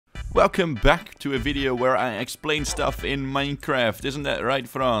Welcome back to a video where I explain stuff in Minecraft. Isn't that right,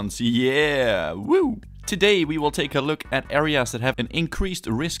 Frans? Yeah! Woo! Today we will take a look at areas that have an increased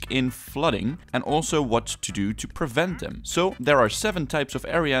risk in flooding and also what to do to prevent them. So there are 7 types of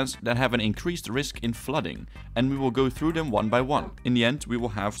areas that have an increased risk in flooding, and we will go through them one by one. In the end, we will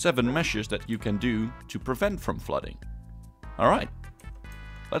have 7 measures that you can do to prevent from flooding. Alright,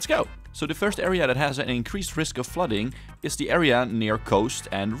 let's go! So the first area that has an increased risk of flooding is the area near coast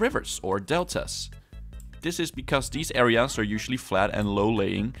and rivers or deltas. This is because these areas are usually flat and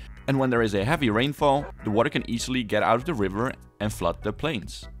low-lying, and when there is a heavy rainfall, the water can easily get out of the river and flood the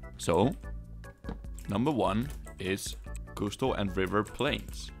plains. So, number 1 is coastal and river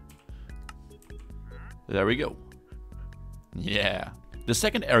plains. There we go. Yeah. The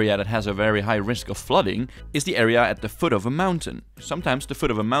second area that has a very high risk of flooding is the area at the foot of a mountain. Sometimes the foot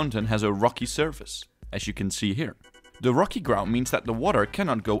of a mountain has a rocky surface, as you can see here. The rocky ground means that the water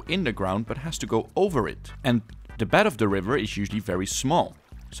cannot go in the ground but has to go over it. And the bed of the river is usually very small.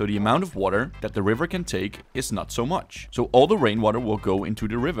 So the amount of water that the river can take is not so much. So all the rainwater will go into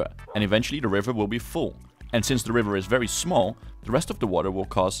the river, and eventually the river will be full. And since the river is very small, the rest of the water will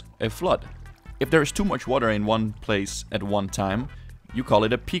cause a flood. If there is too much water in one place at one time, you call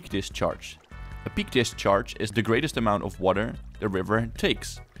it a peak discharge. A peak discharge is the greatest amount of water the river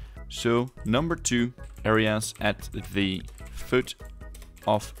takes. So number 2, areas at the foot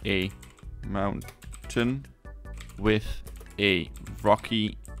of a mountain with a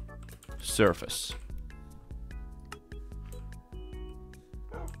rocky surface.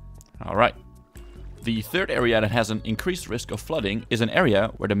 Alright. The third area that has an increased risk of flooding is an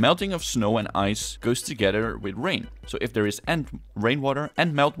area where the melting of snow and ice goes together with rain. So if there is rainwater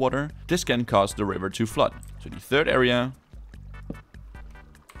and meltwater, this can cause the river to flood. So the third area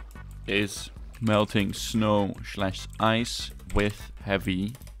is melting snow/ice with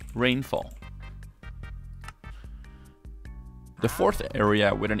heavy rainfall. The fourth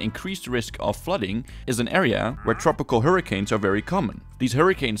area with an increased risk of flooding is an area where tropical hurricanes are very common. These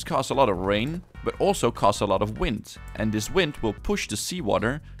hurricanes cause a lot of rain, but also cause a lot of wind. And this wind will push the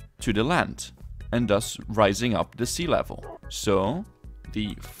seawater to the land, and thus rising up the sea level. So,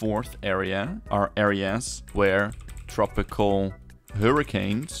 the fourth area are areas where tropical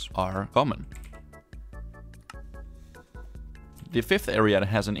hurricanes are common. The fifth area that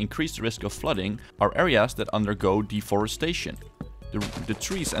has an increased risk of flooding are areas that undergo deforestation. The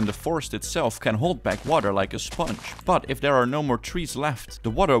trees and the forest itself can hold back water like a sponge, but if there are no more trees left, the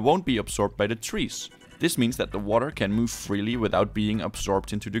water won't be absorbed by the trees. This means that the water can move freely without being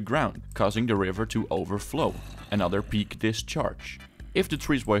absorbed into the ground, causing the river to overflow, another peak discharge. If the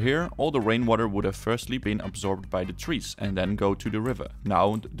trees were here, all the rainwater would have firstly been absorbed by the trees and then go to the river.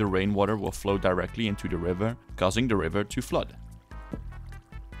 Now the rainwater will flow directly into the river, causing the river to flood.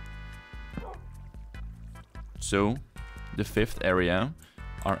 So, the fifth area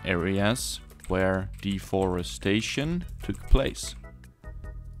are areas where deforestation took place.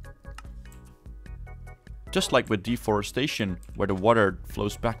 Just like with deforestation, where the water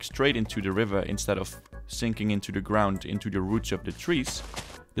flows back straight into the river instead of sinking into the ground into the roots of the trees,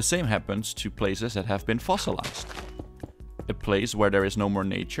 the same happens to places that have been fossilized. A place where there is no more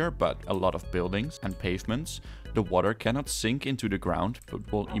nature but a lot of buildings and pavements, the water cannot sink into the ground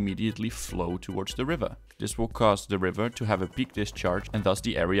but will immediately flow towards the river. This will cause the river to have a peak discharge and thus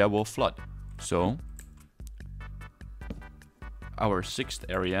the area will flood. So, our sixth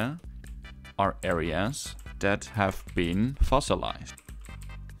area are areas that have been fossilized.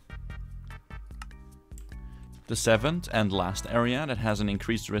 The seventh and last area that has an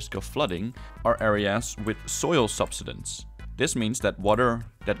increased risk of flooding are areas with soil subsidence. This means that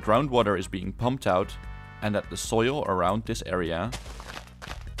groundwater is being pumped out and that the soil around this area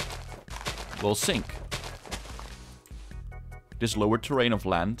will sink. This lower terrain of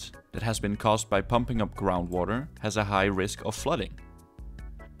land that has been caused by pumping up groundwater has a high risk of flooding.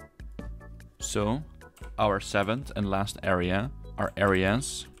 So, our seventh and last area are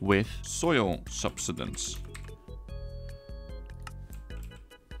areas with soil subsidence.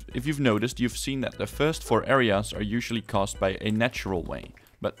 If you've noticed, you've seen that the first 4 areas are usually caused by a natural way,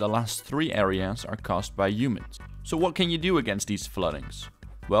 but the last 3 areas are caused by humans. So what can you do against these floodings?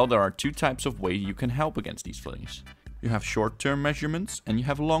 Well, there are 2 types of ways you can help against these floodings. You have short-term measurements and you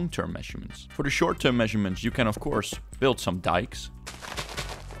have long-term measurements. For the short-term measurements, you can of course build some dikes.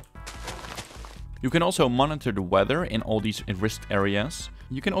 You can also monitor the weather in all these risked areas.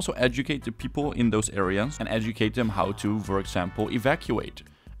 You can also educate the people in those areas and educate them how to, for example, evacuate.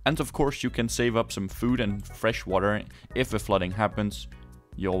 And of course you can save up some food and fresh water. If a flooding happens,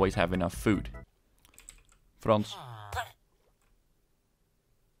 you always have enough food. Frans.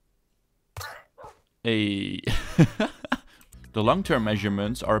 The long-term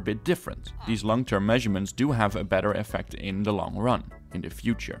measurements are a bit different. These long-term measurements do have a better effect in the long run, in the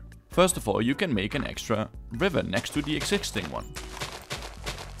future. First of all, you can make an extra river next to the existing one.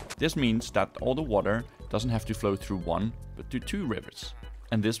 This means that all the water doesn't have to flow through one, but to 2 rivers.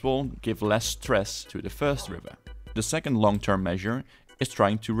 And this will give less stress to the first river. The second long-term measure is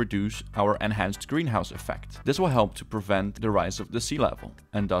trying to reduce our enhanced greenhouse effect. This will help to prevent the rise of the sea level,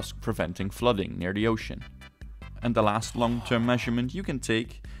 and thus preventing flooding near the ocean. And the last long-term measurement you can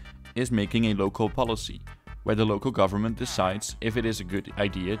take is making a local policy, where the local government decides if it is a good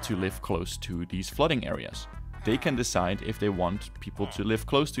idea to live close to these flooding areas. They can decide if they want people to live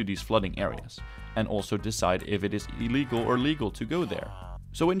close to these flooding areas, and also decide if it is illegal or legal to go there.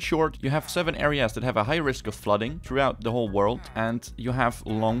 So in short, you have 7 areas that have a high risk of flooding throughout the whole world, and you have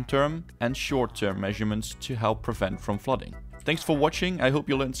long-term and short-term measurements to help prevent from flooding. Thanks for watching, I hope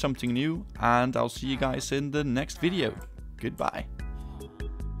you learned something new, and I'll see you guys in the next video. Goodbye.